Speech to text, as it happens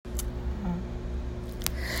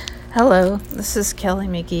Hello, this is Kelly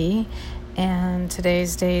McGee, and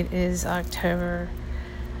today's date is October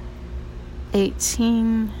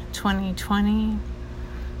 18, 2020,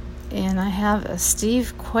 and I have a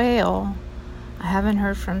Steve Quayle. I haven't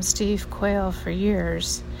heard from Steve Quayle for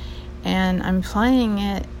years, and I'm playing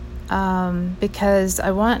it because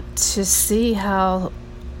I want to see how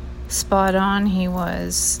spot on he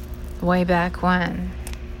was way back when.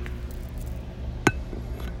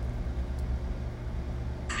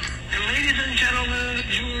 Ladies and gentlemen of the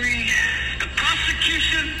jury, the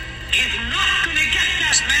prosecution is not going to get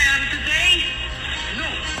that man today. No,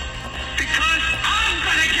 because I'm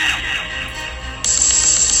going to get him.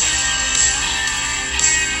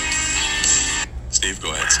 Steve,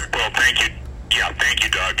 go ahead, sir. Well, thank you. Yeah, thank you,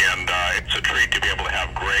 Doug, and it's a treat to be able to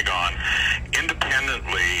have Greg on.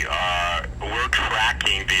 Independently, we're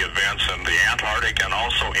tracking the events in the Antarctic and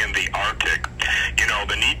also in the Arctic. You know,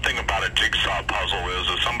 the neat thing about a jigsaw puzzle is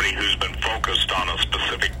somebody who's been focused on a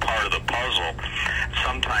specific part of the puzzle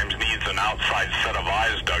sometimes needs an outside set of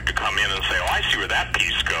eyes, Doug, to come in and say, oh, I see where that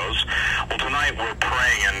piece goes. Well, tonight we're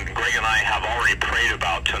praying, and Greg and I have already prayed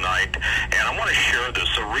about tonight, and I want to share this.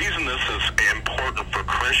 The reason this is important for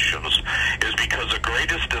Christians is because the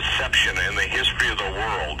greatest deception in the history of the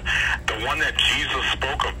world, the one that Jesus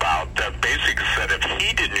spoke about, that basically said if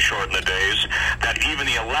he didn't shorten the days, that even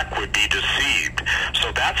the elect would be deceived.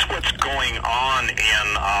 So that's what's going on in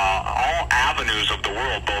all avenues of the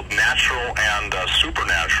world, both natural and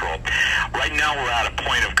supernatural. Right now we're at a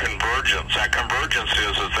point of convergence. That convergence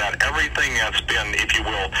is that everything that's been, if you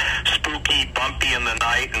will, spooky, bumpy in the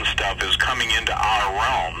night and stuff is coming into our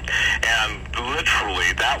realm. And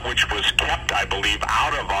literally that which was kept, I believe,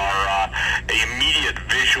 out of our immediate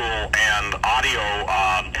visual and audio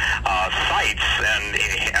sights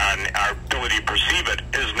and our ability to perceive it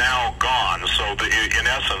is now gone. So in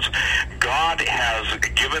essence, God has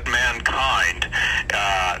given mankind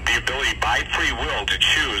the ability by free will to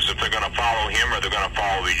choose if they're going to follow him or they're going to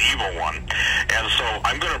follow the evil one. And so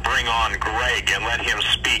I'm going to bring on Greg and let him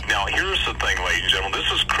speak. Now, here's the thing, ladies and gentlemen.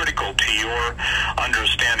 This is critical to your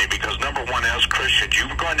understanding because, number one, as Christians,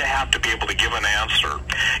 you're going to have to be able to give an answer.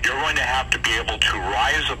 You're going to have to be able to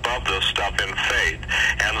rise above this stuff in faith.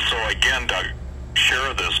 And so, again, Doug,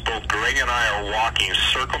 share this. Both Greg and I are walking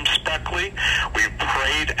circumspectly. We've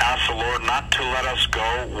prayed, asked the Lord not to let us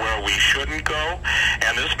go where we shouldn't go.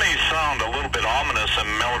 And this may sound a little bit ominous and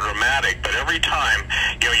melodramatic, but every time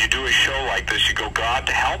you do a show like this, you go, God,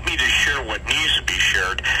 help me to share what needs to be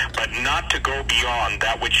shared, but not to go beyond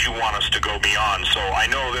that which you want us to go beyond. So I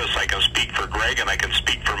know this. I can speak for Greg and I can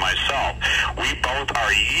speak for myself. We both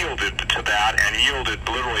are yielded to that and yielded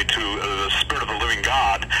literally to the Spirit of the living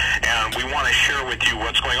God, and we want to share with you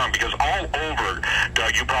what's going on because all over,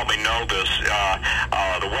 Doug, you probably know this,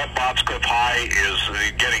 the web bots cliff high is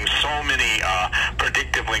getting so many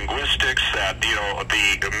predictive linguistics that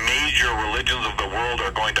the major religions of the world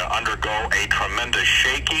are going to undergo a tremendous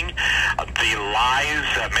shaking. The lies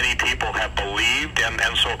that many people have believed, and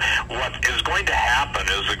so what is going to happen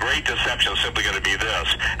is the great deception is simply going to be this,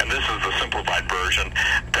 and this is the simplified version,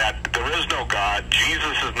 that there is no God,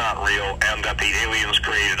 Jesus is not real, and that the aliens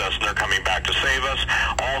created us and they're coming back to save us.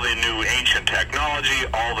 All the new ancient technology,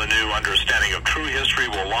 all the new understanding of true history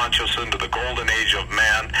will launch us into the golden age of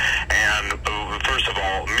man, and first of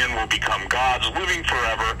all, men will become gods, living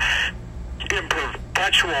forever in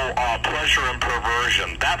perpetual pleasure and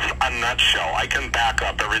perversion. That's a nutshell. I can back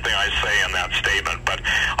up everything I say in that statement, but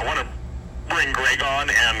I want to bring Greg on,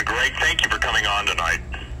 and Greg, thank you for coming on tonight.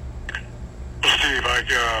 Well, Steve,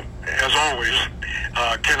 I, as always,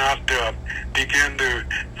 cannot begin to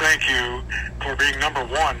thank you for being, number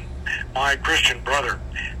one, my Christian brother,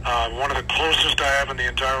 one of the closest I have in the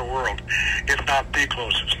entire world, if not the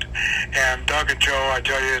closest. And Doug and Joe, I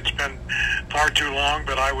tell you, it's been far too long,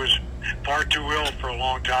 but I was far too ill for a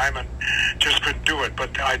long time and just couldn't do it.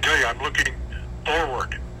 But I tell you, I'm looking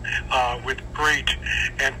forward with great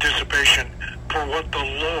anticipation for what the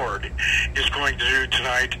Lord is going to do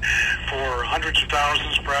tonight for hundreds of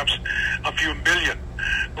thousands, perhaps a few million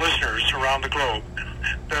listeners around the globe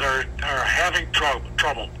that are having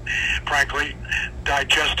trouble, frankly,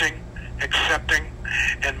 digesting, accepting,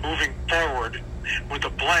 and moving forward with a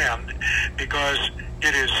plan because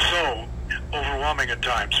it is so overwhelming at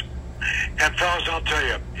times. And fellas, I'll tell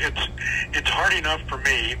you, it's hard enough for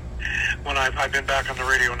me when I've been back on the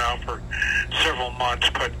radio now for several months,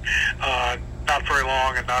 but not very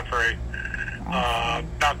long and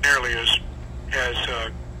not nearly as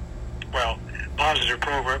positive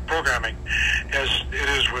programming as it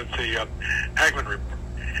is with the Hagman report.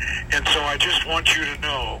 And so I just want you to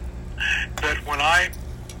know that when I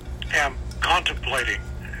am contemplating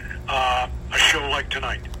a show like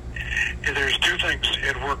tonight. There's two things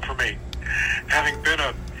that work for me. Having been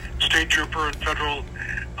a state trooper and federal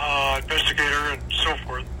investigator and so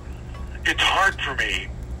forth, it's hard for me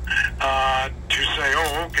to say,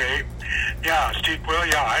 oh, okay, yeah, Steve Quayle,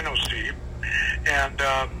 yeah, I know Steve. And,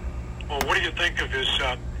 well, what do you think of his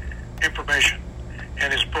information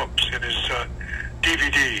and his books and his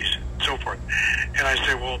DVDs and so forth? And I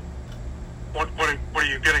say, well, what are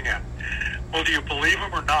you getting at? Well, do you believe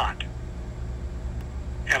him or not?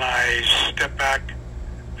 And I step back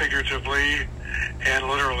figuratively and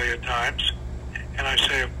literally at times, and I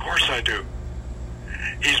say, of course I do.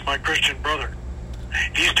 He's my Christian brother.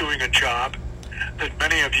 He's doing a job that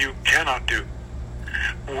many of you cannot do,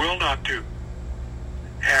 will not do.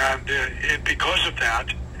 And because of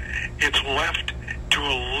that, it's left to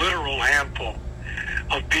a literal handful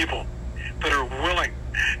of people that are willing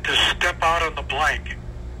to step out on the plank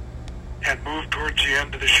and move towards the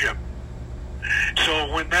end of the ship.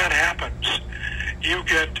 So when that happens, you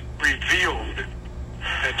get revealed,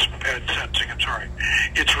 that's bad sensing, I'm sorry,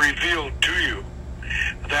 it's revealed to you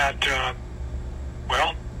that,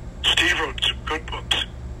 well, Steve wrote some good books.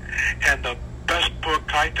 And the best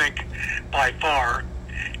book, I think, by far,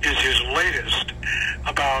 is his latest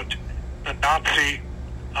about the Nazi,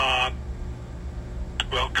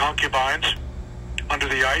 concubines under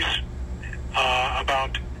the ice,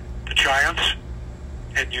 about the giants.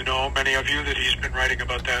 And you know, many of you, that he's been writing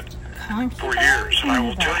about that for years. And I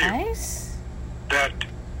will tell you that,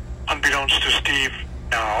 unbeknownst to Steve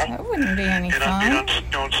now, that wouldn't be any and fun.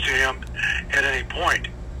 unbeknownst to him at any point,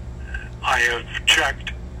 I have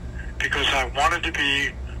checked because I wanted to be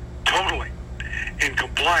totally in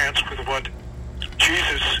compliance with what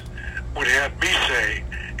Jesus would have me say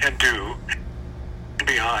and do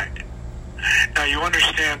behind. Now you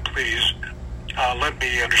understand, please, let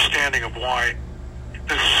me understanding of why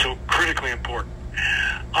this is so critically important.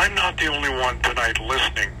 I'm not the only one tonight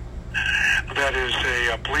listening that is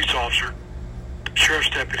a police officer, sheriff's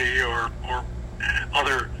deputy, or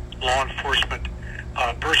other law enforcement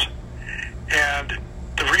person. And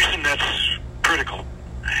the reason that's critical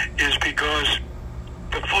is because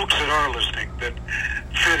the folks that are listening that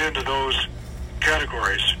fit into those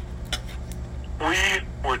categories, we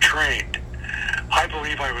were trained. I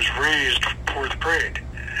believe I was raised fourth grade.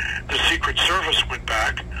 The Secret Service went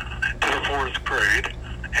back to the fourth grade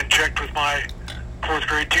and checked with my fourth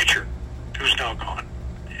grade teacher, who's now gone.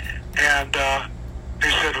 And they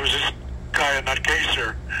said, was this guy a nutcase,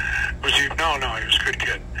 or was he? No, he was a good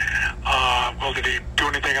kid. Well, did he do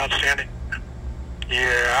anything outstanding?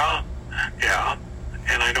 Yeah.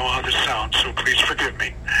 And I know how this sounds, so please forgive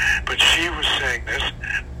me. But she was saying this.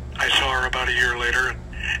 I saw her about a year later, and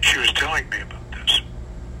she was telling me about this.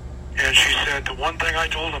 And she said the one thing I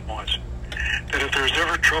told him was that if there was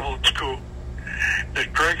ever trouble at school,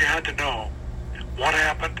 that Greg had to know what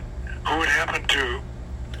happened, who it happened to,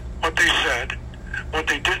 what they said, what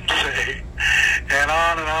they didn't say, and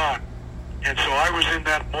on and on. And so I was in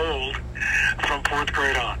that mold from fourth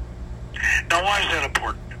grade on. Now, why is that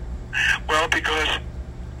important? Well, because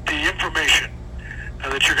the information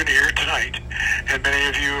that you're going to hear tonight, and many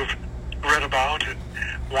of you have read about and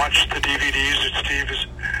watched the DVDs that Steve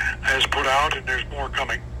has put out, and there's more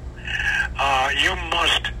coming,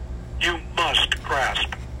 you must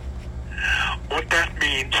grasp what that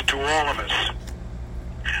means to all of us.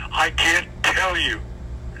 I can't tell you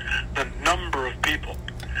the number of people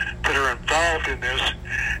that are involved in this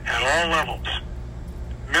at all levels,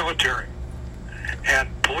 military and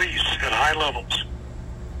police at high levels,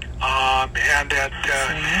 and at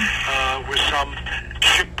with some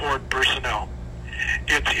shipboard personnel.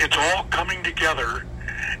 It's all coming together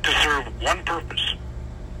to serve one purpose,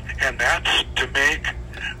 and that's to make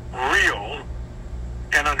real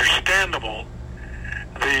and understandable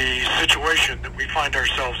the situation that we find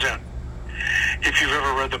ourselves in. If you've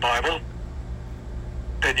ever read the Bible,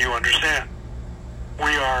 then you understand.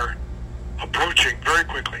 We are approaching very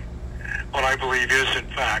quickly what I believe is, in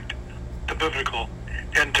fact, the biblical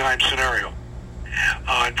end-time scenario.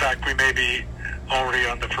 In fact, we may be already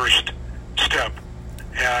on the first step.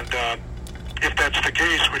 And if that's the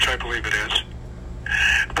case, which I believe it is,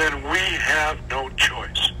 then we have no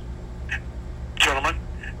choice. Gentlemen,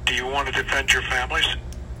 do you want to defend your families?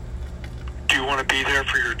 Do you want to be there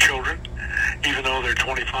for your children, even though they're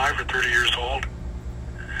 25 or 30 years old?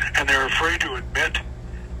 And they're afraid to admit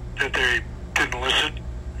that they didn't listen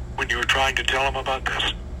when you were trying to tell them about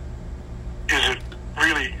this? Is it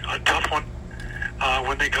really a tough one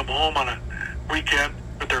when they come home on a weekend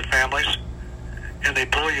with their families and they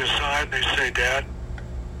pull you aside and they say, Dad,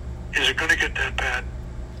 is it going to get that bad?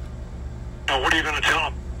 Now, what are you going to tell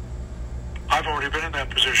them? I've already been in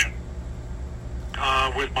that position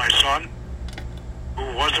with my son, who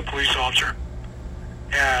was a police officer,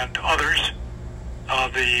 and others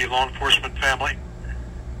of the law enforcement family.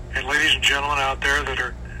 And ladies and gentlemen out there that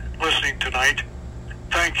are listening tonight,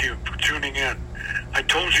 thank you for tuning in. I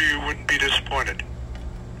told you you wouldn't be disappointed.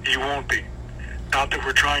 You won't be. Not that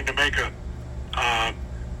we're trying to make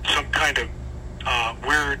some kind of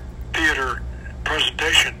weird theater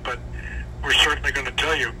presentation, but we're certainly going to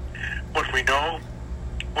tell you what we know,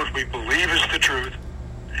 what we believe is the truth,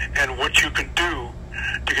 and what you can do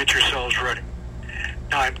to get yourselves ready.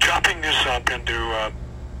 Now, I'm chopping this up into,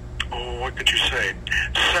 what could you say,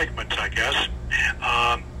 segments, I guess.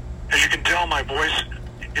 As you can tell, my voice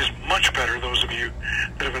is much better, those of you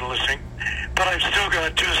that have been listening, but I've still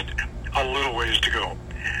got just a little ways to go.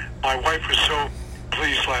 My wife was so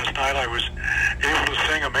pleased last night, I was able to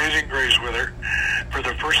sing Amazing Grace with her for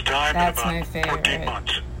the first time in about 14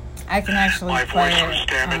 months. I can actually my play voice was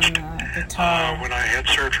damaged on the guitar. when I had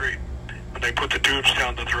surgery, when they put the tubes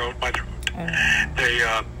down my throat. They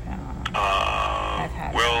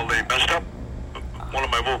they messed up one of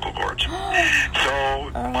my vocal cords.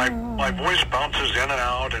 So my voice bounces in and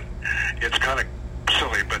out, and it's kind of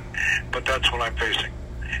silly, but that's what I'm facing.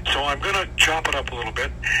 So I'm going to chop it up a little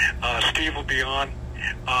bit. Steve will be on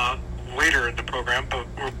later in the program, but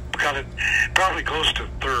we're got it probably close to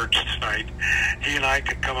thirds tonight. He and I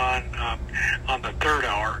can come on the third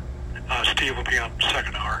hour. Steve will be on the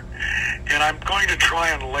second hour. And I'm going to try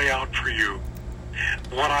and lay out for you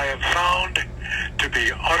what I have found to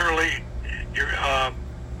be utterly,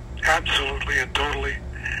 absolutely and totally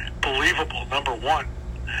believable, number one.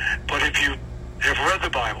 But if you have read the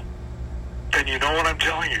Bible, then you know what I'm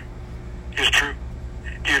telling you is true.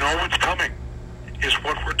 You know what's coming is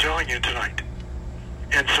what we're telling you tonight.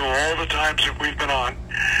 And so all the times that we've been on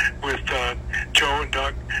with Joe and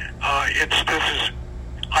Doug, this is,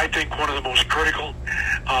 I think, one of the most critical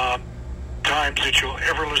times that you'll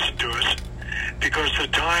ever listen to us, because the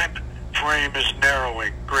time frame is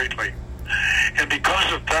narrowing greatly. And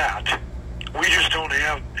because of that, we just don't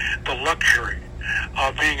have the luxury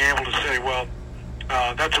of being able to say, well,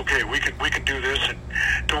 that's okay. We can do this, and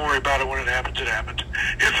don't worry about it. When it happens, it happens.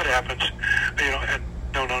 If it happens, and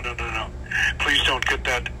no. Please don't get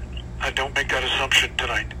that. Don't make that assumption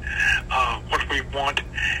tonight. What we want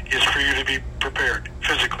is for you to be prepared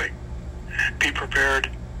physically. Be prepared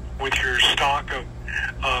with your stock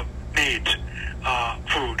of needs,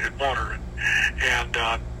 food and water, and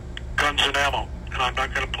guns and ammo. And I'm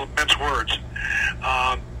not going to mince words.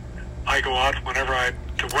 I go out whenever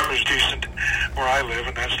the weather's decent where I live,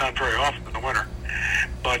 and that's not very often in the winter.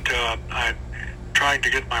 But I'm trying to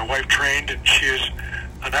get my wife trained, and she is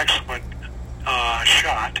an excellent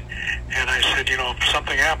shot. And I said, if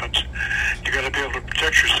something happens, you got to be able to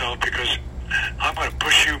protect yourself, because I'm going to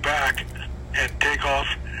push you back and take off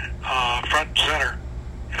front and center.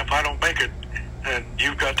 And if I don't make it, then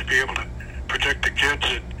you've got to be able to protect the kids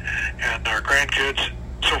and our grandkids,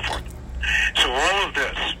 so forth. So all of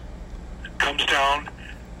this comes down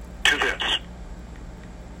to this.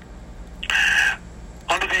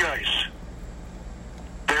 Under the ice,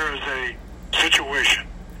 there is a situation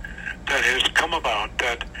that has come about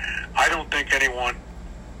that I don't think anyone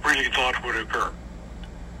really thought would occur.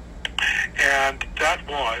 And that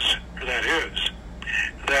is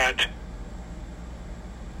that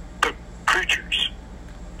the creatures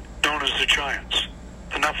known as the giants,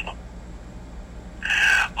 the Nephilim,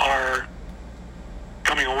 are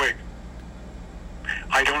coming awake.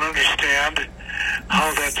 I don't understand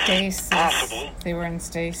how that's possible. They were in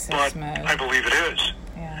stasis but mode. I believe it is.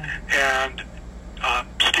 Yeah. And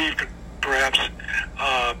Steve could perhaps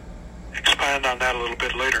expand on that a little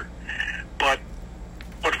bit later. But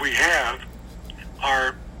what we have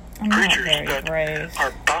are creatures that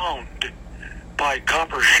are bound by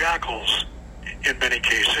copper shackles in many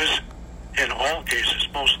cases, in all cases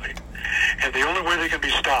mostly. And the only way they can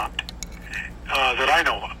be stopped, that I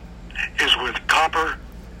know of, is with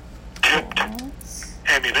copper-tipped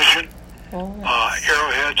ammunition,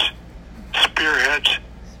 arrowheads, spearheads,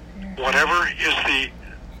 whatever is the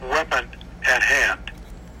weapon at hand.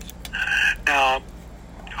 Now,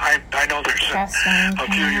 I know there's a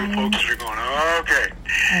few of you folks that are going, okay,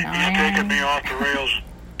 he's taking me off the rails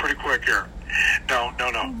pretty quick here. No,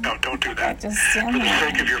 don't do that. For the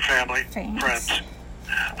sake of your family, friends,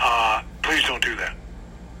 please don't do that.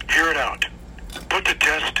 Hear it out. Put the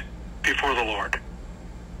test before the Lord.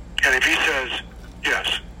 And if he says,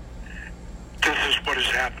 yes, this is what is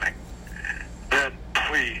happening, then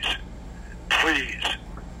please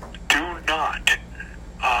do not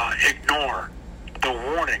ignore the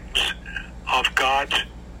warnings of God's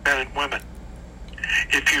men and women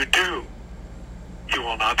If you do, you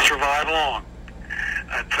will not survive long.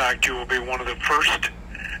 In fact, you will be one of the first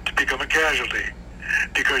to become a casualty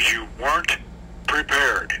because you weren't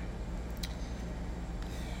prepared.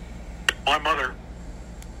 My mother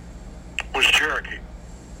was Cherokee.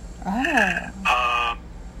 Oh.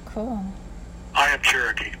 Cool. I am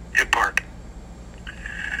Cherokee, in part.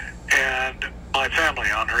 And my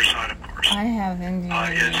family on her side, of course, I have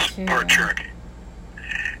Indian is too. part Cherokee.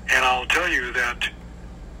 And I'll tell you that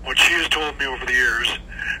what she has told me over the years,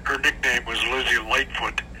 her nickname was Lizzie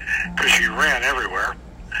Lightfoot because she ran everywhere.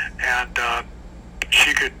 And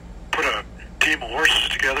she could put a team of horses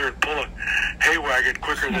together and pull a hay wagon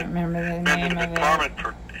quicker than men that had been farming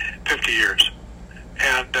for 50 years.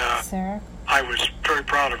 And Sarah? I was very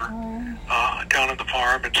proud of her down on the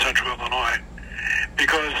farm in central Illinois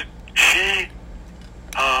because she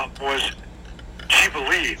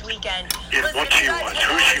believed in what she was,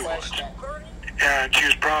 who she was, and she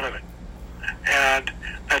was proud of it. And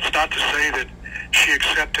that's not to say that she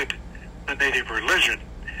accepted the native religion,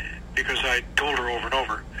 because I told her over and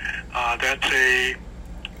over, that's a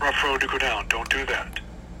rough road to go down. Don't do that.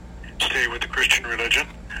 Stay with the Christian religion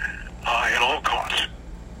at all costs.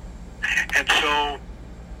 And so,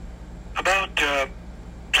 about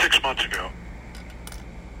 6 months ago,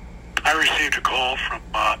 I received a call from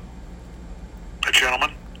a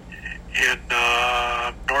gentleman in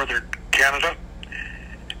northern Canada,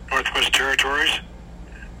 Northwest Territories,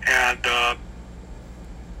 and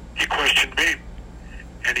he questioned me,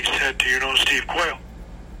 and he said, "Do you know Steve Quayle?"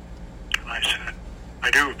 And I said, "I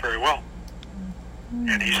do, very well."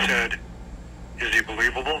 And he said, "Is he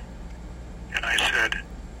believable?" And I said,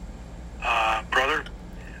 "Brother,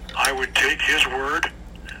 I would take his word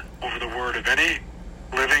over the word of any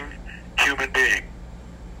living human being.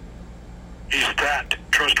 He's that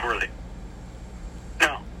trustworthy."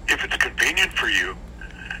 Now, if it's convenient for you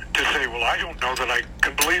to say, "Well, I don't know that I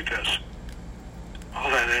can believe this," well,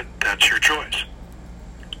 then that's your choice.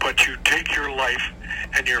 But you take your life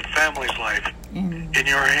and your family's life in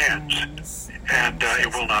your hands, and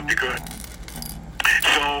it will not be good.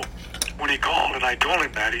 So when he called and I told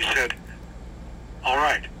him that, he said, "All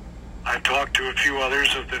right, I've talked to a few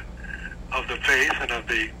others of the faith and of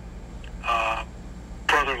the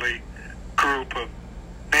brotherly group of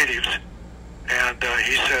natives," and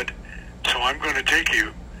he said, "So I'm going to take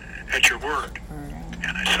you at your word."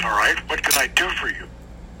 And I said, "All right, what can I do for you?"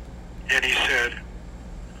 And he said,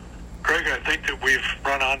 "Greg, I think that we've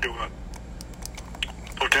run onto a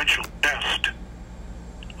potential nest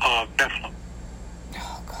of Nephilim."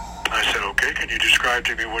 Oh, God. I said, "Okay, can you describe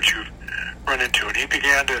to me what you've run into?" And he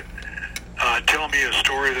began to tell me a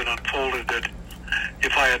story that unfolded that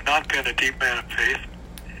if I had not been a deep man of faith,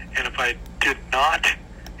 and if I did not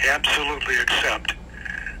absolutely accept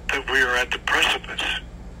that we are at the precipice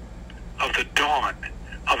of the dawn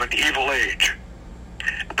of an evil age,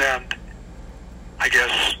 then I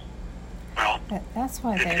guess, well, that's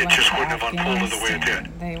why they it went just to wouldn't have unfolded the way it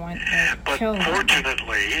did. They went to But kill them.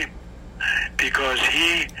 fortunately, because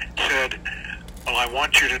he said, "Well, I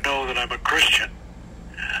want you to know that I'm a Christian.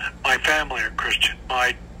 My family are Christian.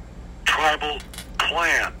 My tribal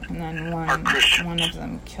clan And then are Christians. one of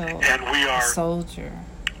them killed And we a are soldier.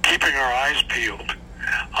 keeping our eyes peeled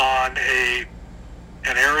on an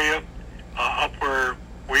area up where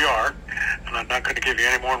we are," and I'm not going to give you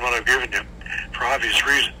any more than what I've given you for obvious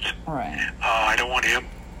reasons. Right. I don't want him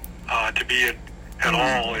to be at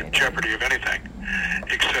all in jeopardy of anything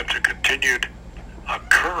except a continued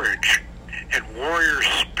courage and warrior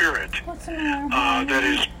spirit that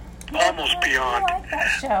is almost beyond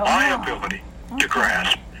my ability to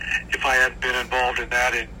grasp. If I hadn't been involved in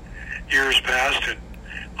that in years past in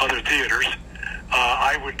other theaters,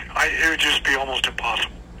 it would just be almost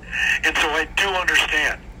impossible. And so I do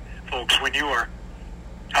understand, folks, when you are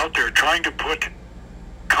out there trying to put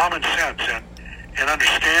common sense and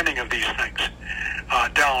understanding of these things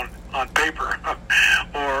down on paper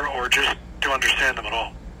or just to understand them at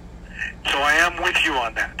all. So I am with you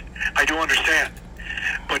on that. I do understand.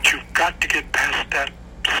 But you've got to get past that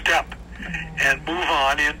step and move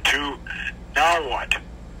on into now what?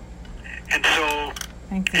 And so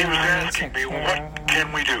he was asking me, what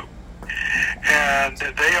can we do? And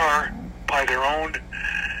they are, by their own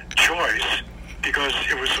choice, because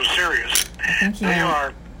it was so serious, they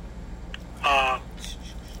are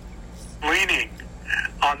leaning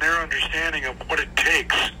on their understanding of what it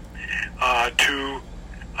takes to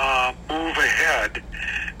move ahead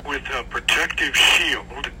with a protective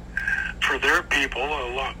shield for their people,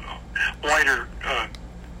 a wider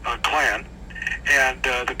clan, and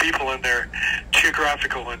the people in their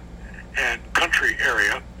geographical and country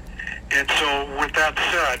area, And so with that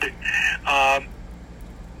said,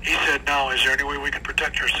 he said, now, is there any way we can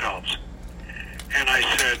protect ourselves? And I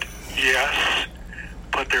said, yes,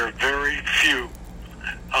 but there are very few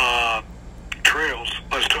trails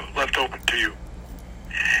left open to you.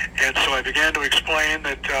 And so I began to explain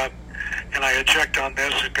that, and I had checked on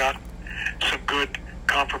this and got some good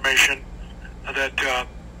confirmation that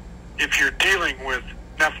if you're dealing with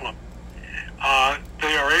Nephilim,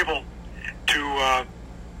 they are able to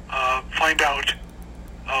find out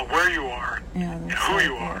where you are and who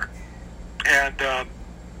you are. And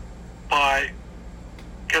by,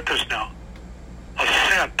 get this now, a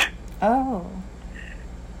scent. Oh.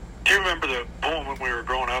 Do you remember the poem when we were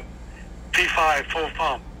growing up? Fee-fi,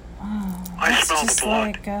 fo-fum. Oh, I smell the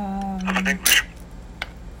blood like, of an Englishman.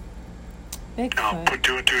 Bigfoot. Now put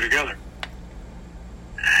two and two together.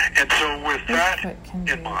 And so with that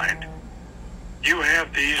in mind, you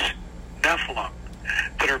have these Nephilim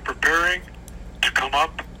that are preparing to come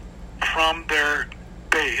up from their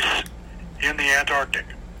base in the Antarctic.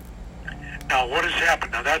 Now what has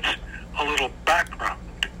happened? Now that's a little background.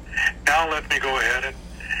 Now let me go ahead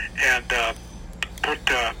and put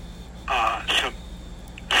some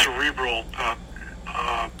cerebral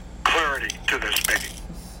clarity to this maybe.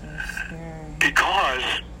 Because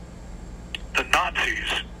the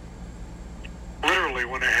Nazis literally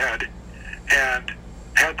went ahead and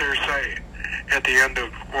had their say at the end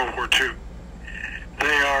of World War II.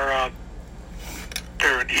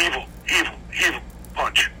 They're an evil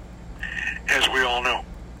bunch, as we all know.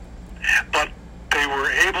 But they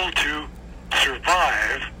were able to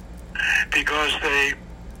survive because they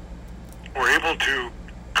were able to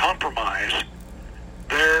compromise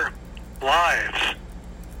their lives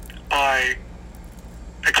by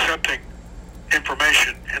accepting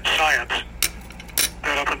information and science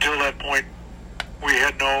that up until that point we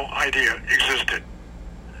had no idea existed.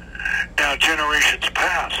 Now generations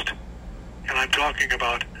passed, and I'm talking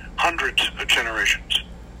about hundreds of generations,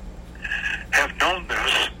 have known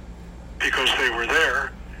this because they were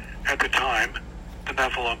there at the time, the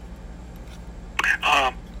Nephilim.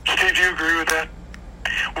 Steve, do you agree with that?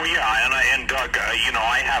 Well, yeah, and Doug,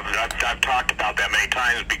 I've talked about that many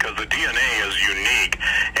times because the DNA is unique,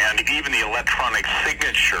 and even the electronic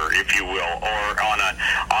signature, if you will, or on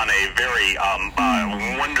a very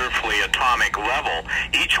wonderfully atomic level,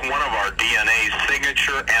 each one of our DNA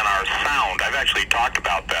signature and our sound. I've actually talked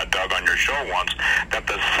about that, Doug, on your show once. That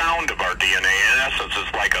the sound of our DNA, in essence, is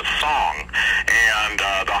like a song, and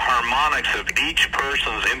the harmonics of each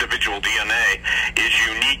person's individual DNA is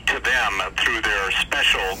unique to them through their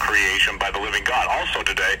special creation by the living God. Also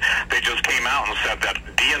today, they just came out and said that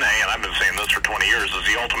DNA, and I've been saying this for 20 years, is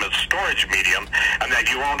the ultimate storage medium, and that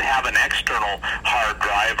you won't have an external hard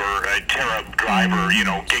drive or a tera drive or,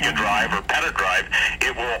 giga drive or peta drive.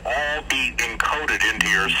 It will all be encoded into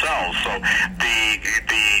your cells. So the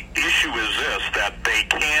issue is this, that they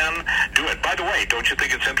can do it. By the way, don't you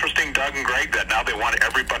think it's interesting, Doug and Greg, that now they want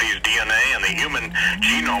everybody's DNA, and the Human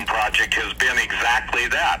Genome Project has been exactly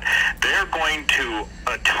that. They're going to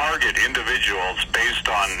target individuals based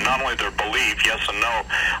on not only their belief, yes and no,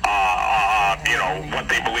 what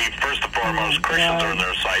they believe. First and foremost, Christians are on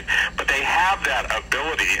their side, but they have that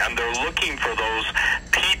ability, and they're looking for those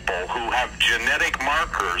people who have genetic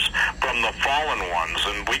markers from the fallen ones,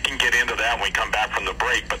 and we can get into that when we come back from the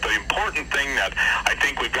break. But the important thing that I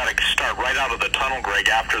think we've got to start right out of the tunnel, Greg,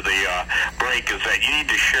 after the break, is that you need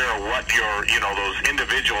to share what those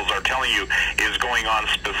individuals are telling you is going on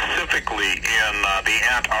specifically in the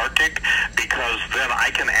Antarctic, because then I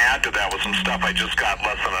can add to that with some stuff I just got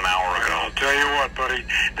less than an hour ago. I'll tell you what, buddy,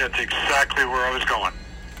 that's exactly where I was going.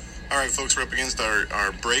 All right, folks, we're up against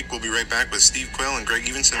our break. We'll be right back with Steve Quayle and Greg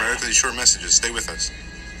Evenson right after these short messages. Stay with us.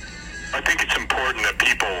 I think it's important that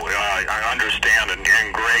people understand, and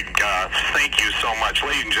Greg, thank you so much.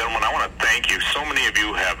 Ladies and gentlemen, I want to thank you. So many of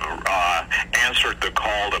you have answered the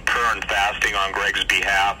call to prayer and fasting on Greg's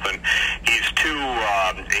behalf, and he's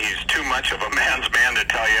too much of a man's man to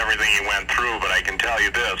tell you everything he went through, but I can tell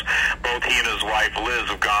you this. Both he and his wife,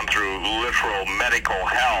 Liz, have gone through literal medical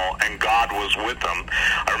hell, and God was with them.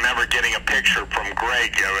 I remember getting a picture from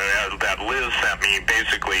Greg that Liz sent me.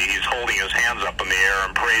 Basically, he's holding his hands up in the air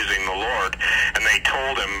and praising the Lord, and they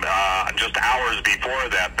told him just hours before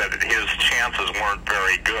that his chances weren't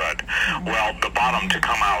very good. Well, the bottom to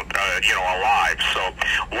come out, alive. So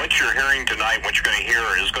what you're hearing tonight, what you're going to hear,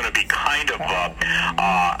 is going to be kind of,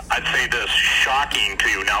 I'd say this, shocking to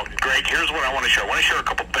you. Now, Greg, here's what I want to share. I want to share a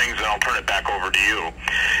couple things, and I'll turn it back over to you.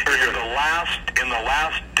 In the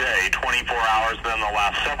last day, 24 hours, then the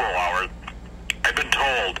last several hours, I've been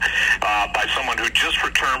told by someone who just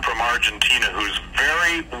returned from Argentina, who's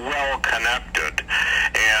very well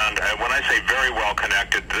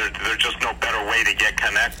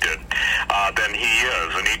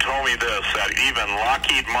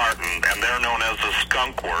Lockheed Martin, and they're known as the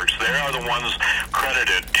Skunk Works. They are the ones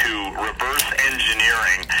credited to reverse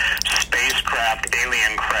engineering spacecraft,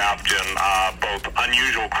 alien craft, and both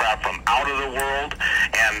unusual craft from out of the world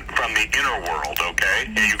and from the inner world, okay?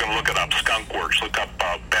 And you can look it up, Skunk Works. Look up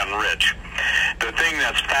Ben Rich. The thing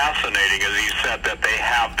that's fascinating is he said that they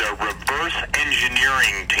have their reverse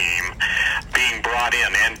engineering team being brought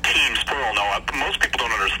in, and teams plural. Now, most people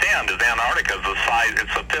don't understand is Antarctica is the size,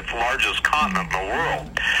 it's the 5th largest continent in the world.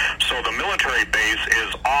 So the military base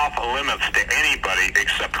is off limits to anybody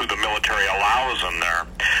except who the military allows in there.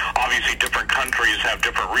 Obviously, different countries have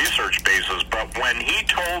different research bases, but when he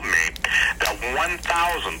told me that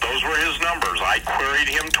 1,000, those were his numbers, I queried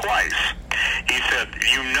him twice. He said,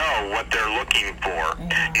 you know what they're looking for.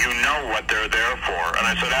 You know what they're there for. And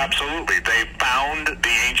I said, absolutely. They found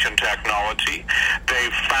the ancient technology. They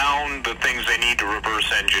found the things they need to reverse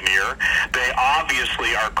engineer. They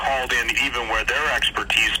obviously are called in even where their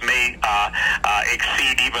expertise may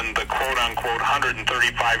exceed even the quote-unquote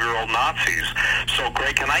 135-year-old Nazis. So,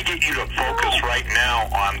 Greg, can I get you to focus right now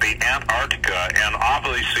on the Antarctica and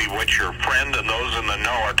obviously what your friend and those in the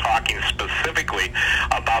know are talking specifically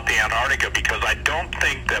about the Antarctica, because I don't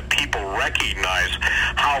think that people recognize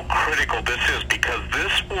how critical this is, because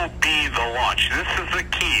this will be the launch. This is the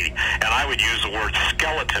key, and I would use the word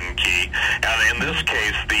skeleton key. And in this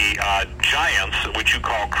case, the giants, which you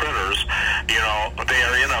call critters, you know, they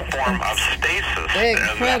are in a form of stasis, Big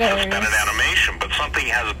and critters. that's suspended animation, but something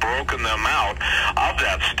has broken them out of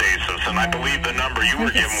that stasis, and I believe the number you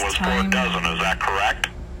were given was 4 dozen. Is that correct?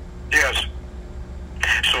 Yes.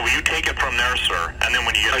 So will you take it from there, sir? And then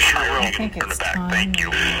when you get I sure tired, will. you can turn it back. Thank you.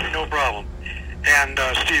 No problem. And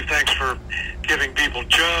Steve, thanks for giving people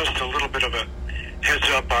just a little bit of a heads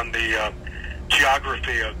up on the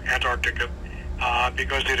geography of Antarctica,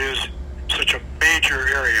 because it is such a major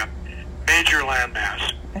area, major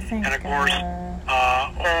landmass. think, And of course,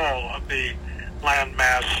 all of the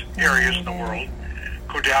landmass areas in the world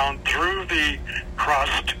go down through the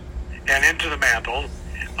crust and into the mantle,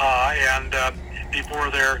 and before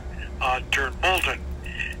they're turned molten.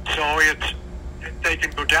 So they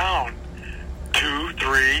can go down 2,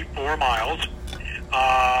 3, 4 miles.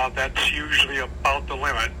 That's usually about the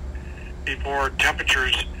limit before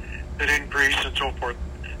temperatures that increase and so forth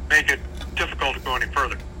make it difficult to go any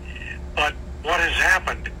further. But what has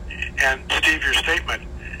happened, and Steve, your statement,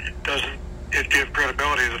 doesn't it give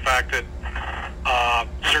credibility to the fact that a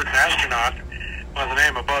certain astronaut by the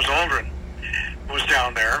name of Buzz Aldrin was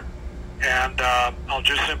down there, and I'll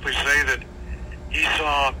just simply say that he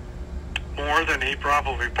saw more than he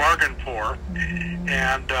probably bargained for,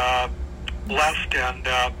 and left,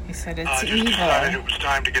 and he said it's just evil. decided it was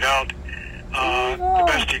time to get out the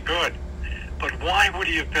best he could. But why would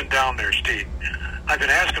he have been down there, Steve? I've been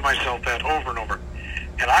asking myself that over and over.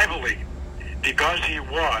 And I believe because he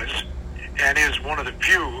was and is one of the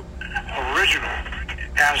few original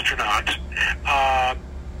astronauts,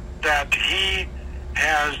 that he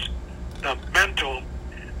has the mental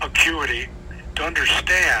acuity to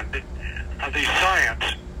understand the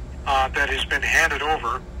science that has been handed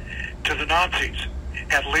over to the Nazis,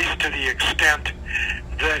 at least to the extent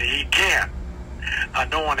that he can.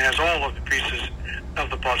 No one has all of the pieces of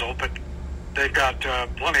the puzzle, but they've got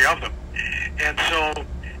plenty of them. And so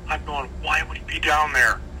I'm going, why would he be down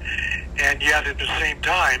there? And yet at the same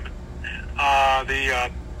time,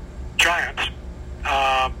 the giants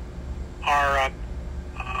are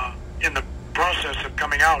in the process of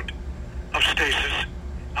coming out of stasis.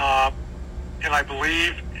 And I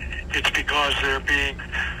believe it's because they're being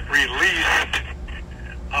released.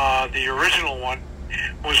 The original one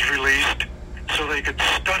was released so they could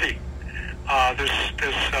study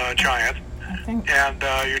this giant. And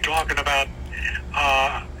you're talking about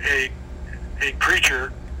a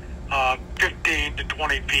creature 15 to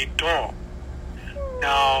 20 feet tall.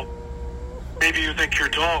 Now, maybe you think you're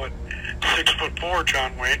tall at 6'4",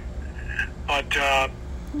 John Wayne, but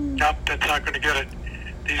nope, that's not going to get it.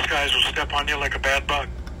 These guys will step on you like a bad bug.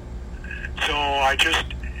 So I just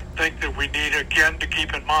think that we need, again, to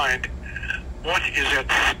keep in mind what is at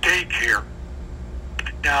stake here.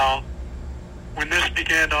 Now, when this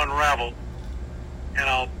began to unravel, and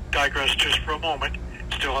I'll digress just for a moment,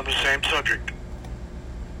 still on the same subject,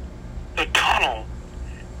 the tunnel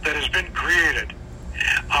that has been created,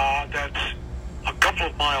 that's a couple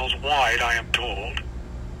of miles wide, I am told.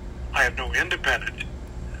 I have no independent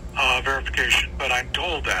verification, but I'm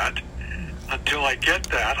told that. Until I get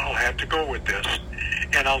that, I'll have to go with this.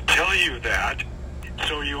 And I'll tell you that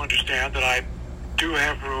so you understand that I do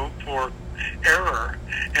have room for error,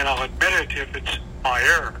 and I'll admit it if it's my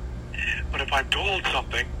error. But if I'm told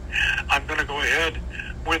something, I'm going to go ahead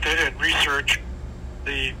with it and research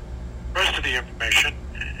the rest of the information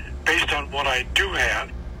based on what I do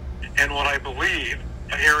have and what I believe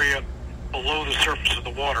an area below the surface of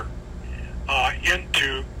the water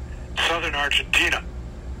into southern Argentina.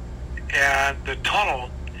 And the tunnel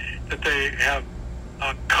that they have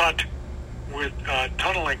cut with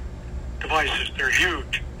tunneling devices, they're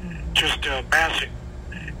huge, just massive.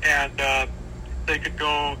 And they could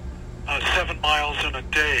go 7 miles in a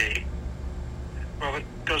day. Well, it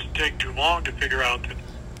doesn't take too long to figure out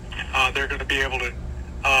that they're going to be able to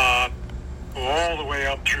go all the way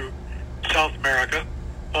up through South America,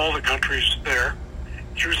 all the countries there,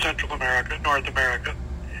 through Central America, North America,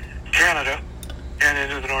 Canada, and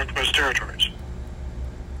into the Northwest Territories.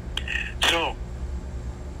 So,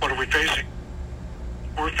 what are we facing?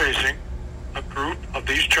 We're facing a group of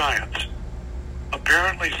these giants,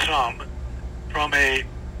 apparently some from a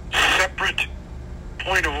separate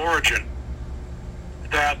point of origin,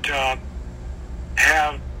 that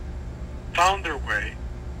have found their way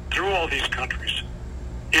through all these countries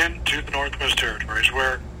into the Northwest Territories,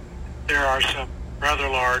 where there are some rather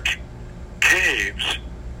large caves.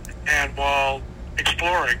 And while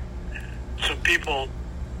exploring, some people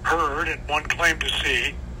heard and one claimed to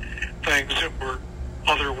see things that were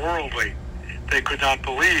otherworldly. They could not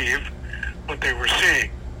believe what they were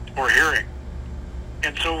seeing or hearing.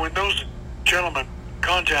 And so when those gentlemen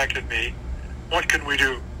contacted me, what can we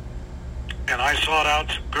do? And I sought out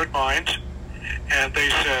some good minds, and they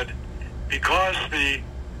said, because the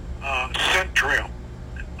scent trail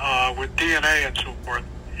with DNA and so forth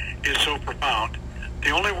is so profound, the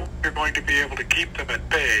only way we're going to be able to keep them at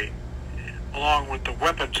bay, along with the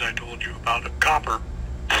weapons I told you about, of copper,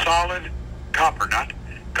 solid copper, not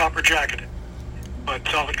copper jacketed, but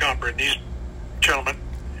solid copper. And these gentlemen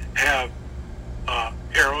have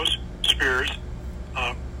arrows, spears,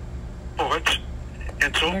 bullets,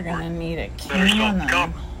 and so They're forth going to need a that are solid cannon.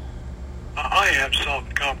 copper. I have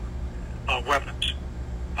solid copper weapons.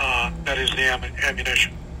 That is the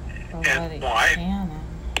ammunition. And why? Cannon.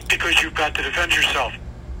 Because you've got to defend yourself.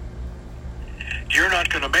 You're not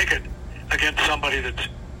going to make it against somebody that's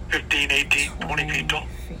 15, 18, 20 feet tall.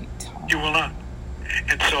 You will not.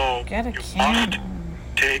 And so Get a you must cannon.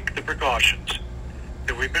 take the precautions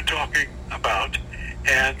that we've been talking about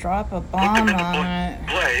and Drop a put bomb them on into it.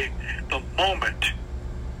 play the moment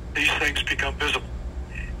these things become visible.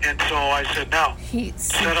 And so I said, now,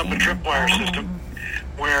 set up a tripwire system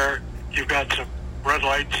where you've got some red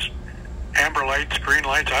lights, amber lights, green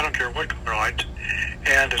lights, I don't care what color lights,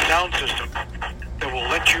 and a sound system that will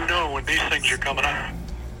let you know when these things are coming up.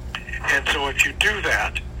 And so if you do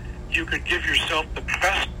that, you can give yourself the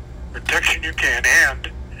best protection you can,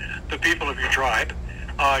 and the people of your tribe,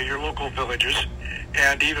 your local villages,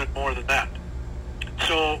 and even more than that.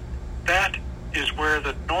 So that is where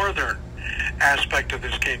the northern aspect of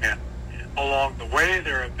this came in. Along the way,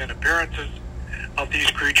 there have been appearances of these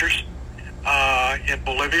creatures in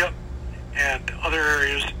Bolivia and other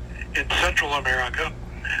areas in Central America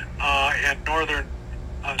and northern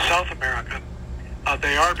South America.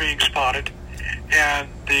 They are being spotted, and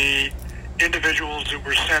the individuals that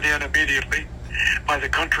were sent in immediately by the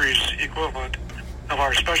country's equivalent of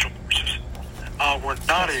our special forces were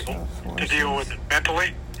not able to deal with it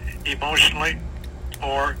mentally, emotionally,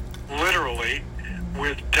 or literally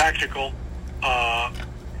with tactical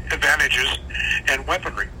advantages and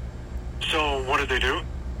weaponry. So what did they do?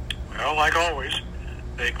 Well, like always,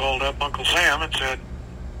 they called up Uncle Sam and said,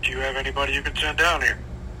 do you have anybody you can send down here?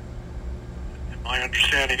 And my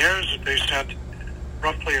understanding is that they sent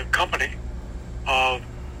roughly a company of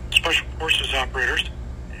special forces operators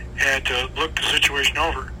and to look the situation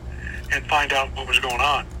over and find out what was going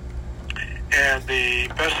on. And the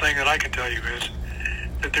best thing that I can tell you is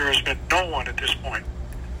that there has been no one at this point,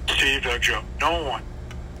 Steve, Doug, Joe, no one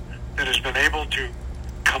that has been able to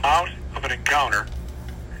come out of an encounter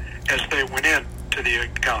as they went in to the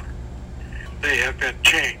encounter. They have been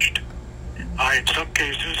changed. In some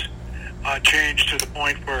cases, changed to the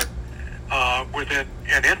point where within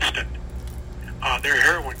an instant, their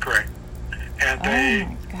hair went gray. And they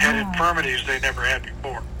had infirmities they never had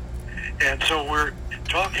before. And so we're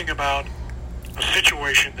talking about a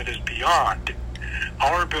situation that is beyond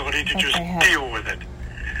our ability to just deal with it.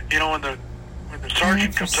 You know, when the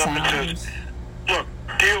sergeant comes up and says, look,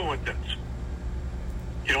 deal with this.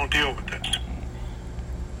 You don't deal with this.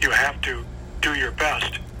 You have to do your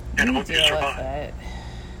best and hope you survive.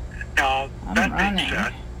 Now, that being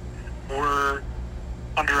said, we're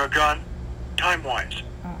under a gun time-wise.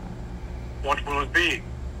 What will it be?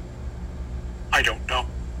 I don't know.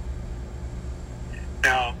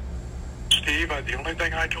 Now, Steve, the only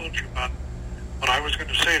thing I told you about what I was going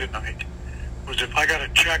to say tonight was if I got a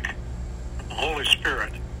check from the Holy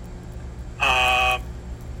Spirit, that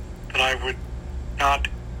I would not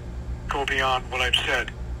go beyond what I've said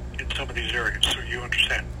in some of these areas, so you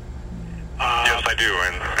understand. Yes, I do,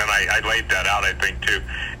 and I laid that out, I think, too,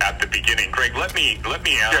 at the beginning. Greg, let me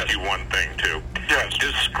ask you one thing, too. Yes.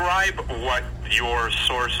 Describe what your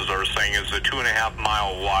sources are saying is a 2.5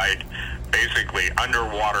 mile wide, basically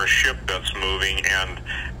underwater ship that's moving, and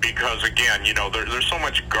because, again, you know, there's so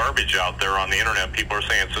much garbage out there on the internet, people are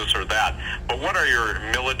saying it's this or that, but what are your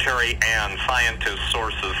military and scientist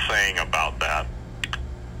sources saying about that?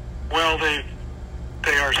 Well, they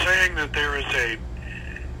are saying that there is a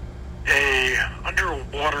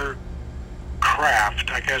underwater craft,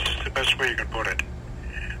 I guess is the best way you can put it,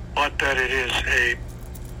 but that it is a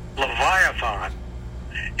Leviathan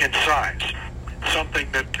in size, something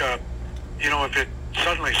that, you know, if it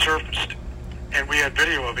suddenly surfaced and we had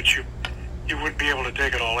video of it, you wouldn't be able to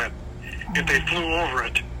take it all in. If they flew over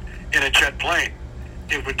it in a jet plane,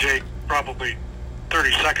 it would take probably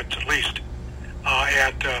 30 seconds at least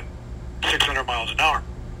at 600 miles an hour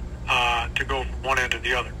to go from one end to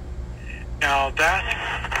the other. Now,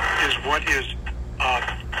 that is what is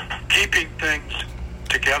keeping things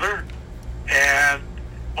together and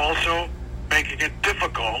also making it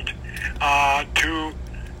difficult to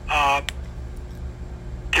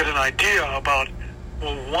get an idea about,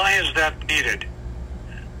 well, why is that needed?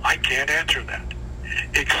 I can't answer that,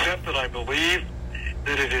 except that I believe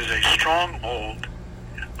that it is a stronghold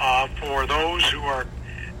for those who are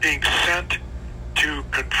being sent to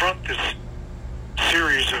confront this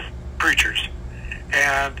series of creatures.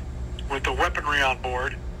 And with the weaponry on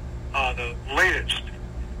board, the latest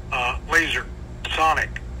laser, sonic,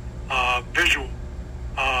 visual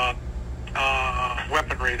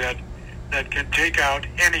weaponry that can take out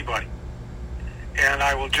anybody. And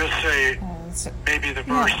I will just say, maybe the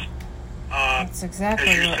verse, that's exactly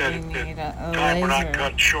as you what said, you need, a time we're not laser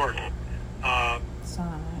cut short.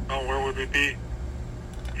 sonic. Well, where would we be?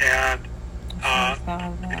 And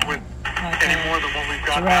with any more than what we've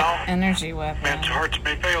got direct now, energy weapon. men's hearts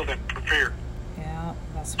may fail them for fear. Yeah,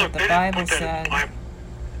 that's what Look, the they Bible didn't put that in said. the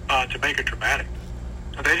Bible to make it dramatic.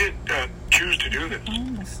 They didn't choose to do this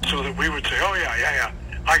so that we would say, oh, yeah,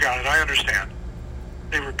 I got it, I understand.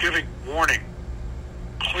 They were giving warning,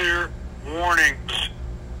 clear warnings.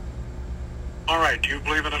 All right, do you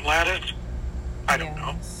believe in Atlantis? I don't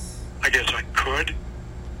know. I guess I could,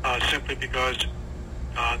 simply because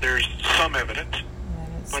there's some evidence,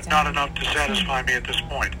 but not enough to satisfy me at this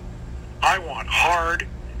point. I want hard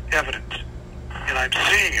evidence, and I'm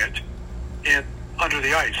seeing it in Under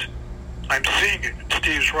the Ice. I'm seeing it in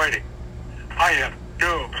Steve's writing. I have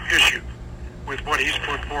no issue with what he's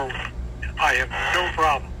put forward. I have no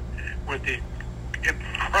problem with the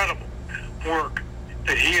incredible work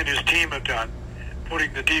that he and his team have done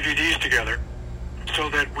putting the DVDs together so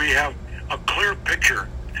that we have a clear picture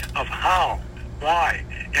of how, why,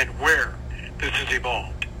 and where this has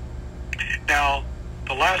evolved. Now,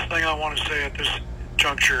 the last thing I want to say at this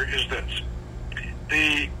juncture is this.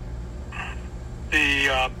 The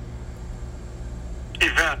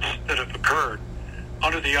events that have occurred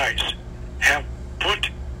under the ice have put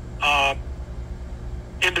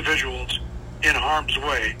individuals in harm's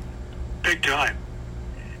way big time.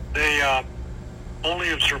 They only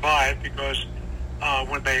have survived because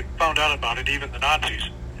when they found out about it, even the Nazis,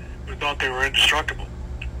 who thought they were indestructible,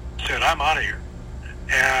 said, I'm out of here.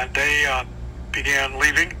 And they began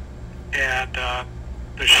leaving, and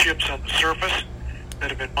the ships on the surface that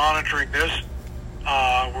have been monitoring this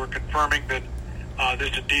were confirming that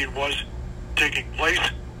this indeed was taking place,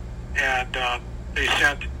 and they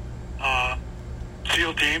sent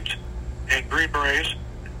SEAL teams and Green Berets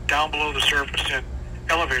down below the surface in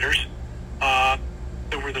elevators that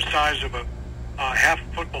were the size of a half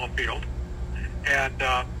a football field. And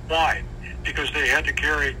why? Because they had to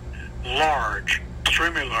carry large,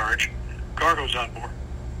 extremely large cargoes on board,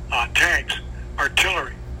 tanks,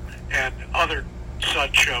 artillery, and other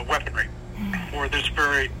such weaponry for this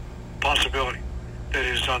very possibility that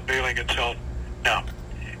is unveiling itself now.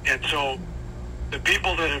 And so the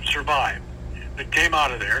people that have survived, that came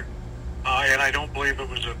out of there, and I don't believe it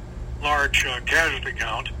was a large casualty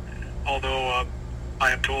count, although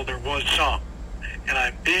I am told there was some. And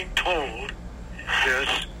I'm being told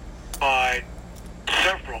this by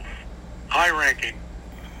several high-ranking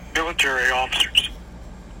military officers.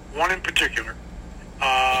 One in particular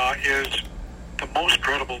is the most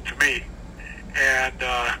credible to me, and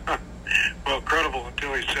well, credible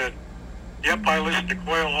until he said, yep, I listen to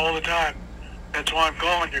Quayle all the time. That's why I'm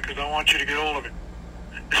calling you, because I want you to get hold of it.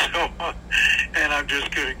 So, and I'm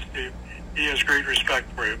just kidding, Steve. he has great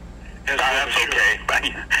respect for you. That's okay. But,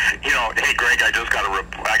 hey, Greg, I just got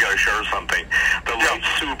to share something. The late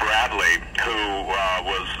Sue Bradley, who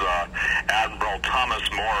was Admiral Thomas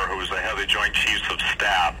Moore, who was the head of the Joint Chiefs of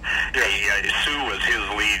Staff, Sue was his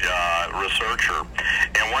lead researcher.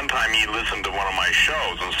 And one time he listened to one of my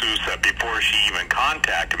shows, and Sue said before she even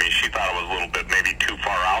contacted me, she thought it was a little bit maybe too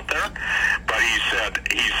far out there. But he said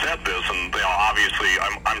this, and obviously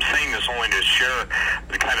I'm saying this only to share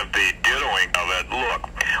the kind of the dittoing of it. Look,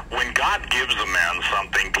 when God gives a man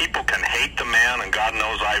something, people can hate the man, and God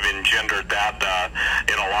knows I've engendered that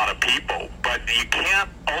in a lot of people. But you can't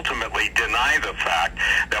ultimately deny the fact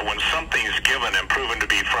that when something's given and proven to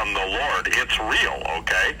be from the Lord, it's real,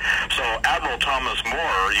 okay? So Admiral Thomas Moore,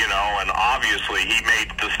 and obviously he made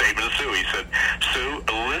the statement to Sue. He said, Sue,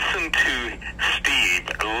 listen to Steve,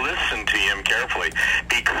 listen to him carefully,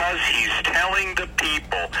 because he's telling the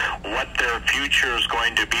people what their future is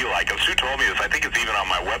going to be like. And Sue told me this, I think it's even on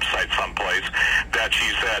my website someplace, that he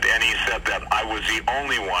said that I was the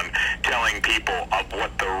only one telling people of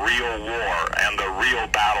what the real war and the real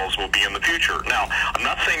battles will be in the future. Now, I'm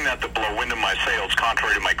not saying that to blow wind in my sails,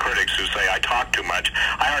 contrary to my critics who say I talk too much.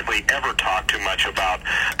 I hardly ever talk too much about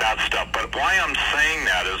that stuff. But why I'm saying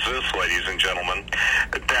that is this, ladies and gentlemen,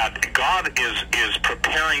 that God is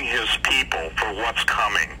preparing his people for what's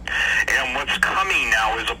coming. And what's coming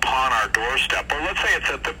now is upon our doorstep. Or let's say it's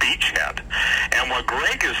at the beachhead. And what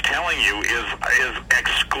Greg is telling you is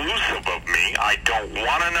exclusive of me. I don't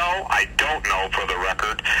want to know. I don't know, for the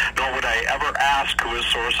record, nor would I ever ask who his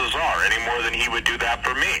sources are, any more than he would do that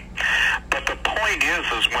for me. But the point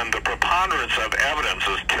is when the preponderance of evidence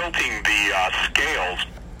is tilting the scales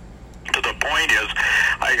to the point is,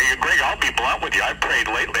 Greg, I'll be blunt with you. I prayed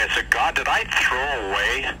lately. I said, God, did I throw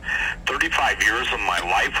away 35 years of my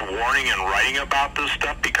life warning and writing about this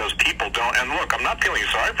stuff because people don't? And look, I'm not feeling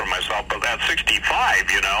sorry for myself, but at 65,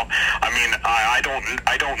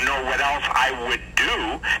 I don't know what else I would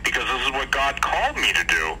do, because this is what God called me to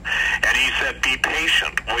do. And he said, be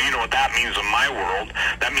patient. Well, you know what that means in my world?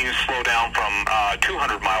 That means slow down from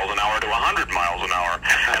 200 miles an hour to 100 miles an hour.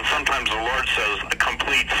 And sometimes the Lord says, a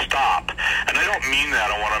complete stop. And I don't mean that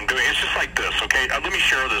on what I'm doing. It's just like this, okay? Let me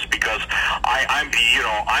share this, because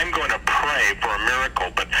I'm going to pray for a miracle,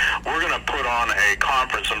 but we're going to put on a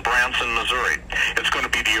conference in Branson, Missouri. It's going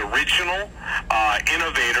to be the original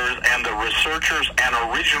innovators and the researchers and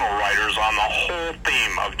original writers on the whole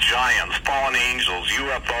theme of giants, fallen angels,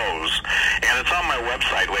 UFOs. And it's on my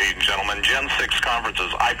website, ladies and gentlemen, Gen 6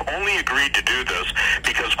 conferences. I've only agreed to do this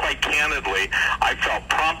because, quite candidly, I felt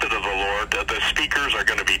prompted of the Lord that the speakers are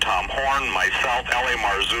going to be Tom Horn, myself, L.A.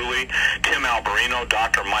 Marzulli, Tim Alberino,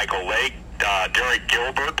 Dr. Michael Lake, Derek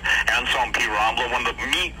Gilbert, Anselm P. Rombla, one of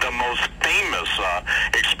the most famous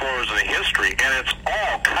explorers in history, and it's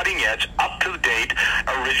all cutting-edge, up-to-date,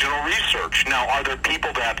 original research. Now, are there people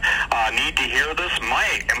that need to hear this? My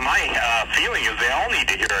feeling is they all need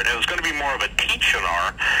to hear it, and it's going to be more of a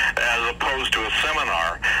teach-seminar as opposed to a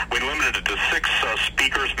seminar. We limited it to 6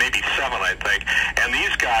 speakers, maybe 7, I think, and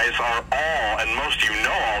these guys are all, and most of you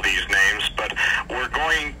know all these names, but we're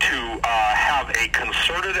going to have a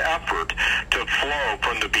concerted effort to flow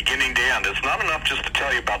from the beginning to end. It's not enough just to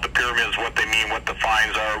tell you about the pyramids, what they mean, what the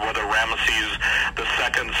finds are, whether Ramesses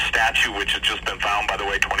II statue, which has just been found, by the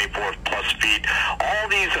way, 24 plus feet. All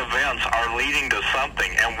these events are leading to something.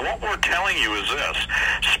 And what we're telling you is this: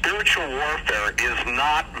 spiritual warfare is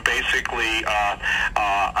not basically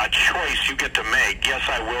a choice you get to make. Yes,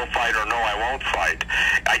 I will fight, or no, I won't fight.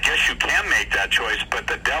 I guess you can make that choice, but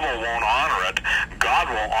the devil won't honor it. God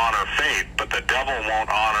will honor faith, but the devil won't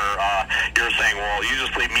honor you're saying, well, you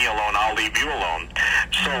just leave me alone, I'll leave you alone.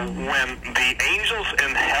 So when the angels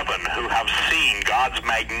in heaven who have seen God's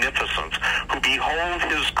magnificence, who behold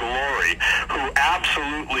his glory, who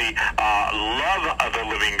absolutely love the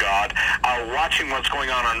living God, are watching what's going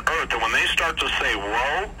on earth, and when they start to say,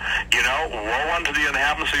 woe, woe unto the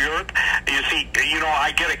inhabitants of the earth, you see,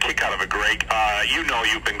 I get a kick out of it, Greg.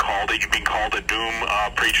 You've been called it. You've been called a doom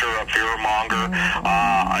preacher, a fear monger.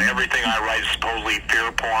 Everything I write is supposedly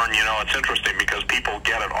fear porn. It's interesting because people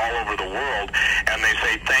get it all over the world, and they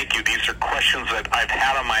say, thank you. These are questions that I've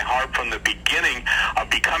had on my heart from the beginning of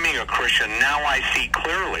becoming a Christian. Now I see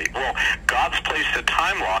clearly. Well, God's placed a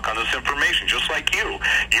time lock on this information, just like you.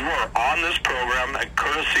 You are on this program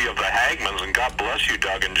courtesy of the Hagmans, and God bless you,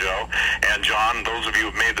 Doug and Joe and John, those of you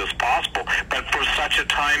who have made this possible, but for such a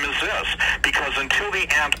time as this, because until the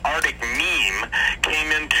Antarctic meme came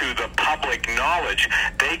into the public knowledge,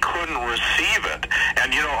 they couldn't receive it.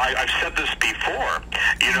 And, you know, I've said this before.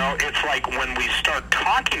 You know, it's like when we start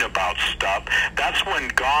talking about stuff, that's when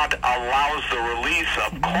God allows the release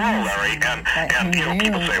of corollary. And you know,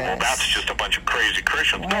 people say, well, that's just a bunch of crazy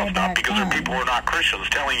Christians. No, it's not, because there are people who are not Christians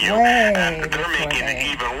telling you, and they're making it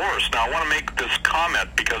even worse. Now, I want to make this comment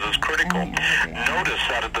because it's critical. Notice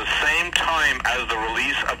that at the same time as the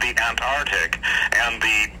release of the Antarctic and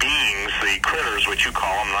the beings, the critters, which you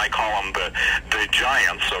call them, and I call them the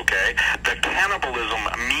giants, okay, the cannibalism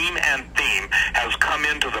meme and theme has come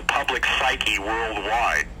into the public psyche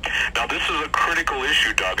worldwide. Now, this is a critical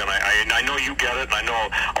issue, Doug, and I know you get it, and I know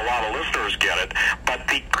a lot of listeners get it, but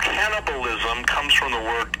the cannibalism comes from the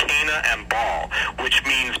word Cana and Baal, which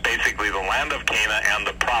means basically the land of Cana and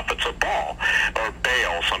the prophets of Baal, or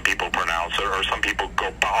Baal, some people pronounce it, or some people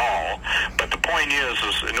go Baal. But the point is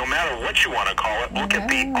no matter what you want to call it, look at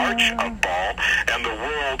the arch of Baal and the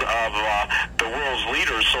world of the world's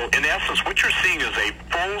leaders. So, in essence, what you're seeing is a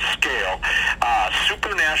full-scale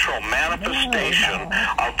supernatural manifestation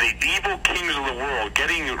of the evil kings of the world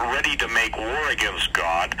getting ready to make war against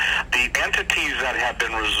God. The entities that have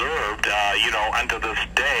been reserved, you know, unto this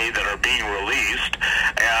day that are being released,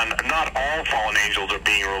 and not all fallen angels are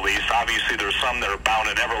being released. Obviously, there's some that are bound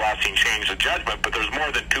in everlasting change of judgment, but there's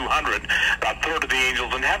more than 200. A third of the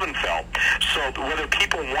angels in heaven fell. So whether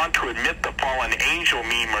people want to admit the fallen angel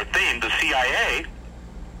meme or theme, the CIA,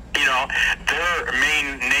 you know, their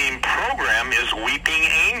main name program is Weeping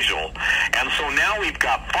Angel. And so now we've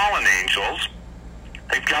got fallen angels.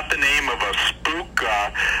 They've got the name of a spook,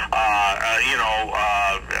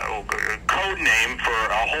 code name for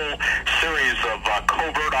a whole series of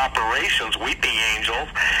covert operations, Weeping Angels.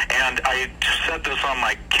 And I said this on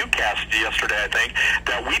my QCast yesterday, I think,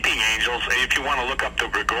 that Weeping Angels, if you want to look up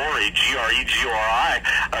the Grigori, G-R-E-G-O-R-I,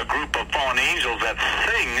 a group of fallen angels that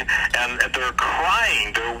sing, and they're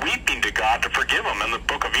crying, they're weeping to God to forgive them. And the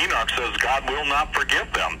book of Enoch says God will not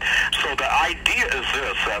forgive them. So the idea is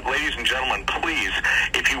this, that, ladies and gentlemen, please,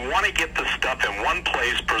 if you want to get this stuff in one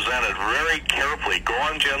place presented very carefully, go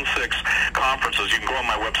on Gen 6 conferences. You can go on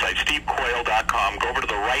my website, stevequayle.com, go over to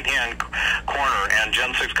the right-hand corner and Gen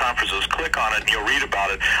 6 conferences, click on it, and you'll read about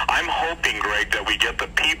it. I'm hoping, Greg, that we get the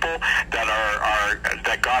people that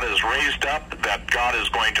that God has raised up, that God is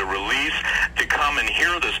going to release, to come and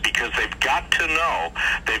hear this, because they've got to know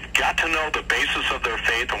the basis of their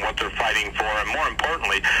faith and what they're fighting for, and more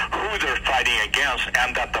importantly, who they're fighting against,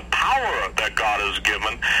 and that the power that God has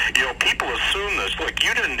given, you know, people assume this. Look,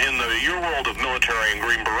 you didn't, in your world of military and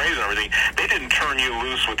Green Berets and everything, they didn't turn you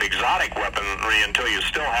loose with exotic weaponry until you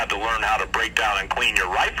still had to learn how to break down and clean your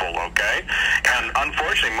rifle, okay? And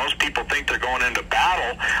unfortunately, most people think they're going into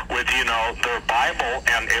battle with, you know, their Bible,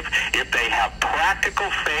 and if they have practical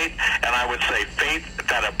faith, and I would say faith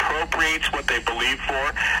that appropriates what they believe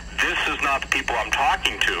for, this is not the people I'm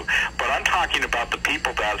talking to. But I'm talking about the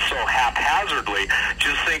people that so haphazardly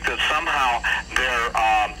just think that somehow their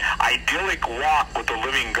idyllic walk with the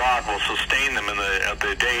living God will sustain them in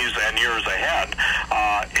the days and years ahead.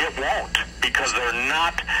 It won't, because they're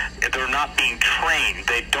not being trained.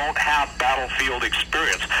 They don't have battlefield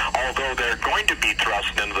experience, although they're going to be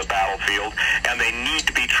thrust into the battlefield, and they need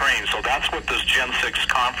to be trained. So that's what this Gen 6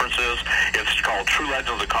 conference is. It's called True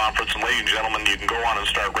Legends of Conference, and ladies and gentlemen, you can go on and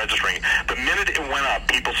start registering. The minute it went up,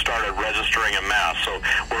 people started registering en masse, so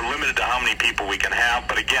we're limited to how many people we can have.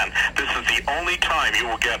 But again, this is the only time you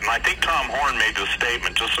will get, and I think Tom Horn made this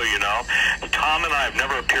statement, just so you know. Tom and I have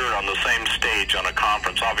never appeared on the same stage on a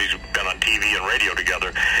conference. Obviously, we've been on TV and radio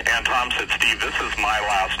together, and Tom said, Steve, this is my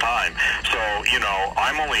last time. So, you know,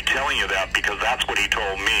 I'm only telling you that because that's what he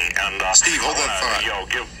told me. And Steve, hold that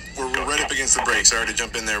thought. We're right up against the break. Sorry to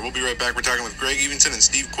jump in there. We'll be right back. We're talking with Greg Evenson and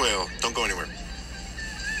Steve Quayle. Don't go anywhere.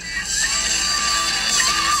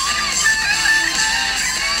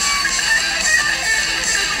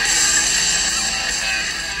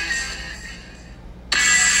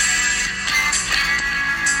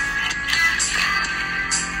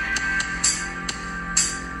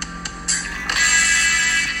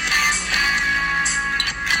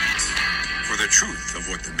 Truth of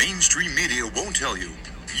what the mainstream media won't tell you.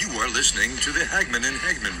 You are listening to the Hagman and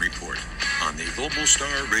Hagman Report on the Global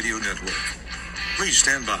Star Radio Network. Please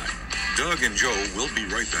stand by. Doug and Joe will be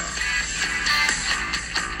right back.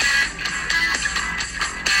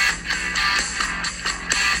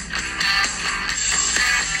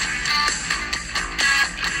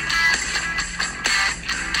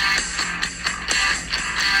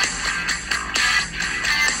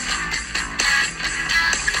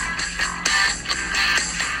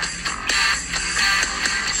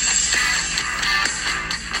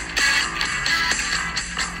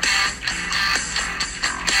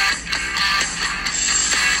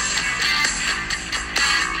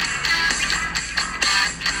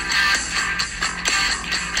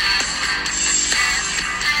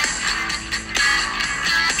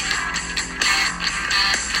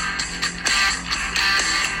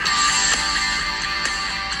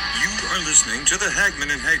 listening to the Hagman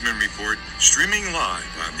and Hagman Report, streaming live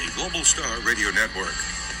on the Global Star Radio Network.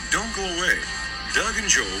 Don't go away. Doug and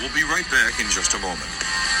Joe will be right back in just a moment.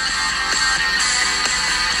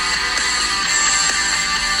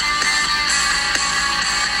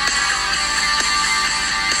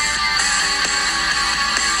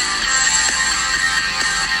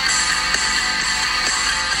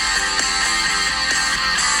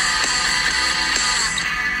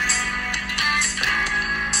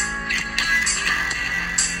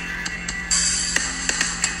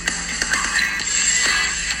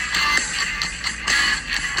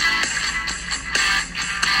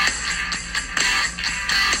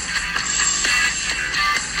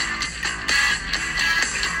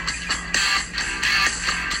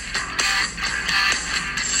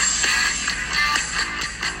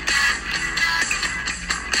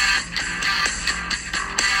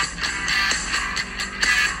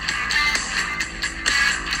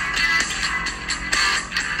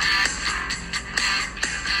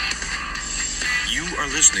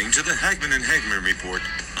 Listening to the Hagman and Hagman Report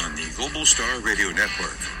on the Global Star Radio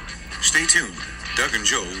Network. Stay tuned. Doug and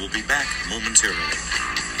Joe will be back momentarily.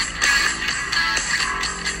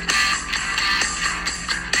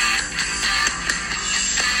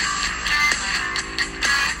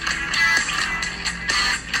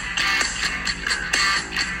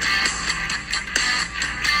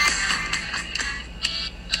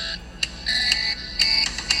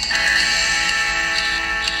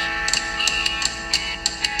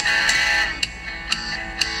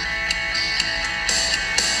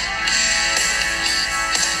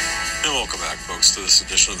 To this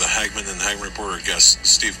edition of the Hagman and Hagman Report. Our guest,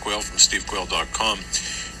 Steve Quayle from stevequayle.com,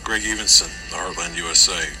 Greg Evenson, the Heartland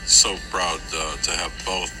USA. So proud to have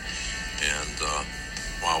both, and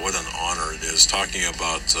wow, what an honor it is, talking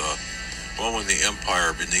about when the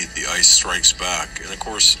empire beneath the ice strikes back. And of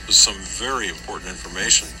course, some very important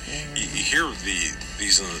information. You hear these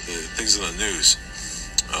things in the news.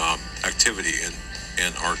 Activity in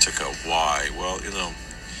Antarctica. Why? Well,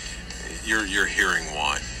 you're hearing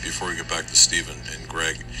why. Before we get back to Stephen and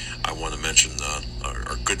Greg, I want to mention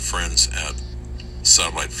our good friends at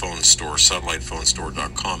Satellite Phone Store,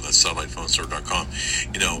 satellitephonestore.com. That's satellitephonestore.com.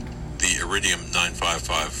 The Iridium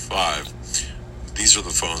 9555, these are the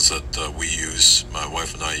phones that we use, my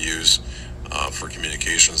wife and I use for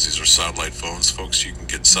communications. These are satellite phones, folks. You can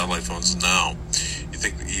get satellite phones now. You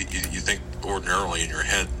think ordinarily in your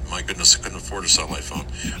head, my goodness, I couldn't afford a satellite phone.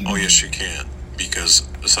 Oh, yes, you can. Because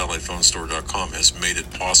satellitephonestore.com has made it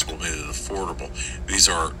possible, made it affordable. These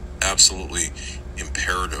are absolutely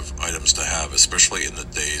imperative items to have, especially in the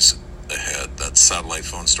days ahead. That's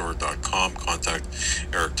satellitephonestore.com. Contact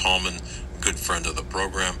Eric Tallman, good friend of the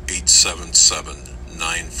program,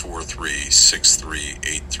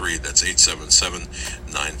 877-943-6383. That's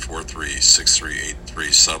 877-943-6383,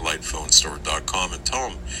 satellitephonestore.com, and tell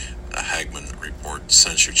them the Hagman Report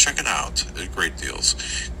sent you. Check it out. Great deals.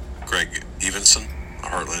 Greg Evenson,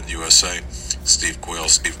 Heartland USA, Steve Quayle,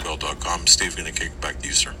 stevequayle.com. Steve, going to kick it back to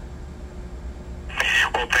you, sir.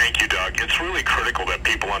 Well, thank you, Doug. It's really critical that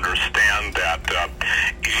people understand that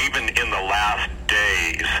even in the last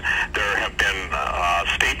days, there have been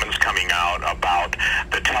statements coming out about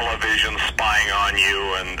the television spying on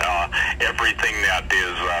you and everything that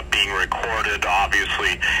is being recorded.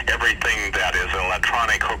 Obviously, everything that is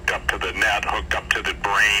electronic hooked up to the net, hooked up to the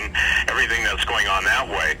brain, everything that's going on that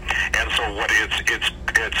way. And so what it's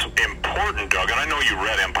important, Doug, and I know you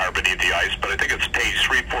read Empire Beneath the Ice, but I think it's page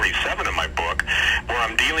 347 in my book, where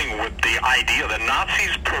I'm dealing with the idea that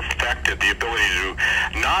Nazis perfected the ability to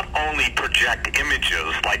not only project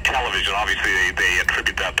images like television. Obviously, they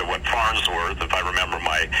attribute that to what Farnsworth, if I remember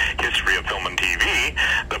my history of film and TV.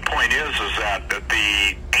 The point is that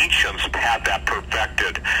the ancients had that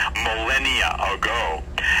perfected millennia ago.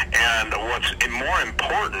 And what's more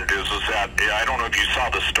important is that, I don't know if you saw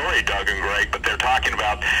the story, Doug and Greg, but they're talking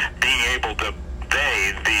about being able to,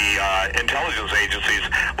 the intelligence agencies,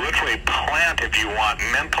 literally plant, if you want,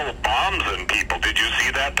 mental bombs in people. Did you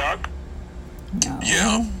see that, Doug? No.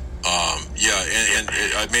 Yeah. And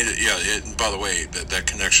I made it, and by the way, that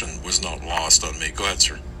connection was not lost on me. Go ahead,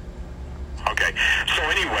 sir. Okay. So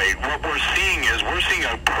anyway, what we're seeing is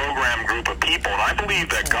a program group of people, and I believe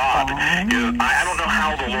that God is, I don't know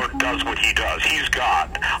how the Lord does what he does. He's God.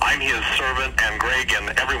 I'm his servant, and Greg and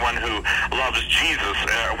everyone who loves Jesus,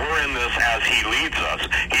 we're in this as he leads us.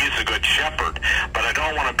 He's a good shepherd, but I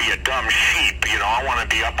don't want to be a dumb sheep. I want to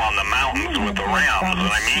be up on the mountains with the rams, and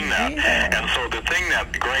I mean that. And so the thing that,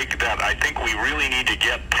 Greg, that I think we really need to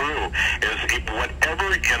get through is whatever,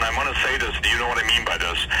 and I'm going to say this, do you know what I mean by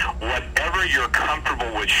this? Whatever you're comfortable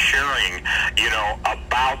with sharing,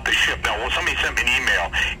 about the ship. Now, well, somebody sent me an email.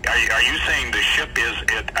 Are you saying the ship is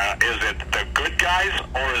it the good guys,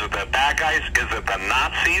 or is it the bad guys? Is it the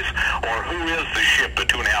Nazis, or who is the ship, the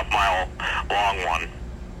 2.5 mile long one?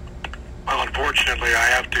 Well, unfortunately, I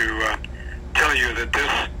have to tell you that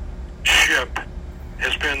this ship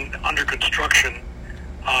has been under construction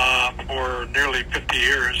for nearly 50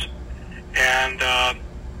 years, and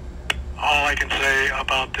all I can say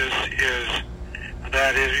about this is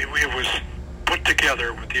that it was put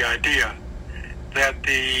together with the idea that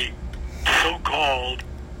the so-called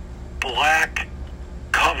black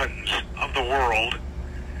covens of the world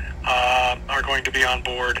are going to be on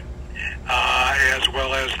board, as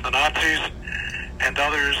well as the Nazis and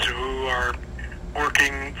others who are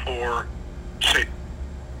working for Satan.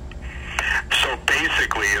 So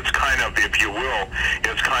basically, it's kind of, if you will,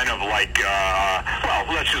 it's kind of like, well,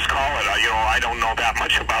 let's just call it, I don't know that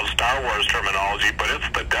much about Star Wars terminology, but it's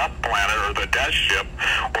the Death Planet or the Death Ship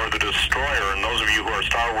or the Destroyer. And those of you who are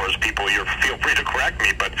Star Wars people, you feel free to correct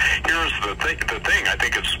me, but here's the thing, I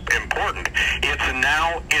think it's important. It's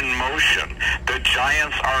now in motion. The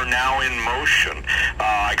giants are now in motion.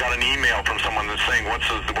 I got an email from someone that's saying, what's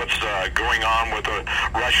going on with the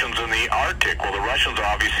Russians in the Arctic? Well, the Russians are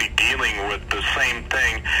obviously dealing with the same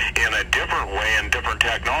thing in a different way and different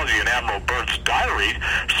technology. And Admiral Bert's diary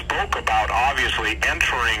spoke about obviously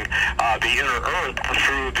entering the inner Earth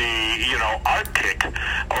through the Arctic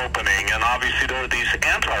opening, and obviously there are these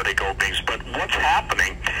Antarctic openings. But what's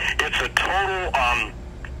happening? It's a total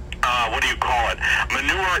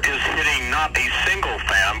manure is hitting not a single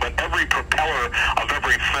fan, but every propeller of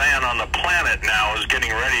every fan on the planet now is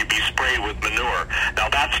getting ready to be sprayed with manure. Now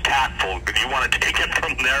that's tactful. Do you want to take it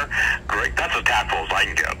from there? Great. That's as tactful as I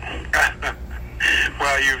can get.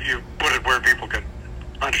 Well, you put it where people can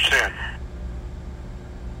understand.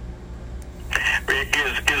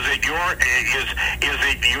 Is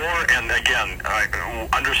it your and again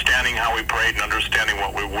understanding how we prayed and understanding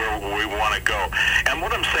where we want to go. And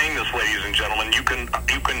what I'm saying is, ladies and gentlemen, you can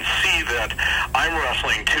see that I'm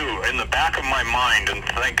wrestling too in the back of my mind, and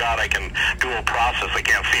thank God I can dual process. I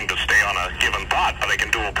can't seem to stay on a given thought, but I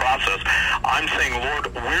can dual process. I'm saying,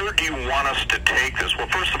 Lord, where do you want us to take this? Well,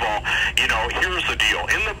 first of all, here's the deal.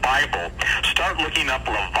 In the Bible, start looking up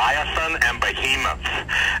Leviathan and Behemoth,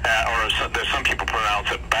 or some people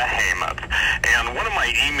pronounce it Behemoth. And one of my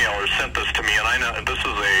emailers sent this to me, and I know this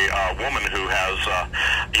is a woman who has,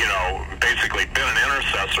 basically been an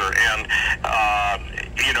intercessor. And,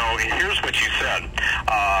 here's what she said.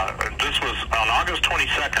 This was on August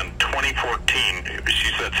 22nd, 2014. She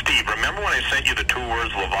said, Steve, remember when I sent you the two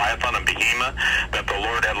words Leviathan and Behemoth that the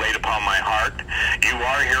Lord had laid upon my heart? You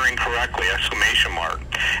are hearing correctly, !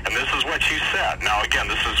 And this is what she said. Now, again,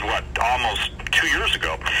 this is almost 2 years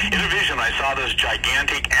ago. In a vision, I saw this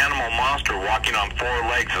gigantic animal monster walking on 4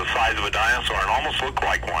 legs the size of a dinosaur and almost looked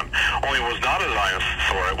like one. Only it was not a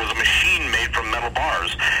dinosaur. It was a machine made from metal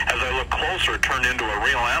bars. As I looked closer, it turned into a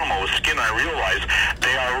real animal with skin. I realized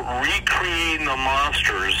they are recreating the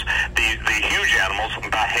monsters, the huge animals,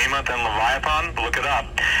 Behemoth and Leviathan. Look it up.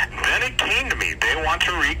 Then it came to me. They want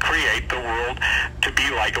to recreate the world to be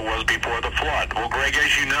like it was before the flood. Well, Greg,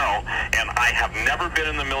 as you know, and I have never been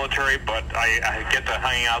in the military, but I get to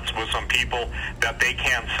hang out with some people that they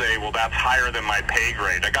can't say, well, that's higher than my pay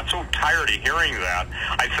grade. I got so tired of hearing that.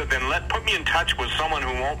 I said, then put me in touch with someone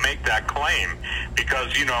who won't make that claim,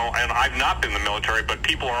 because, and I've not been in the military, but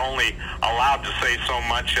people are only allowed to say so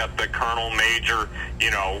much at the colonel, major,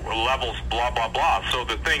 levels, blah, blah, blah. So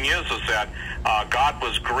the thing is that God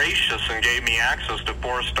was gracious and gave me access to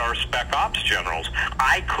 4-star Spec Ops generals.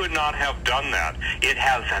 I could not have done that. It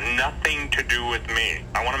has nothing to do with me.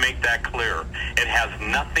 I want to make that clear. It has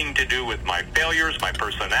nothing to do with my failures, my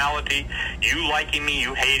personality, you liking me,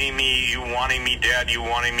 you hating me, you wanting me dead, you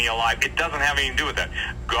wanting me alive. It doesn't have anything to do with that.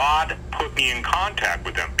 God put me in contact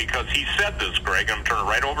with him because he said this, Greg, and I'm turning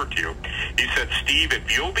right over to you. He said, Steve,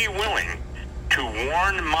 if you'll be willing to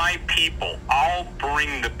warn my people, I'll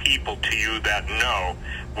bring the people to you that know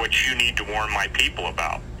what you need to warn my people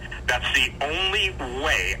about. That's the only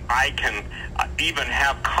way I can even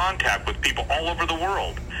have contact with people all over the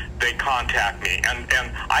world. They contact me. And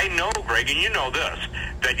I know, Greg, and you know this,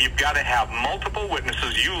 that you've got to have multiple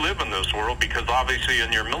witnesses. You live in this world because obviously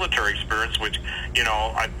in your military experience, which,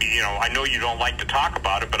 I know you don't like to talk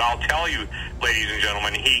about it, but I'll tell you, ladies and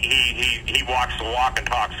gentlemen, he walks the walk and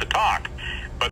talks the talk.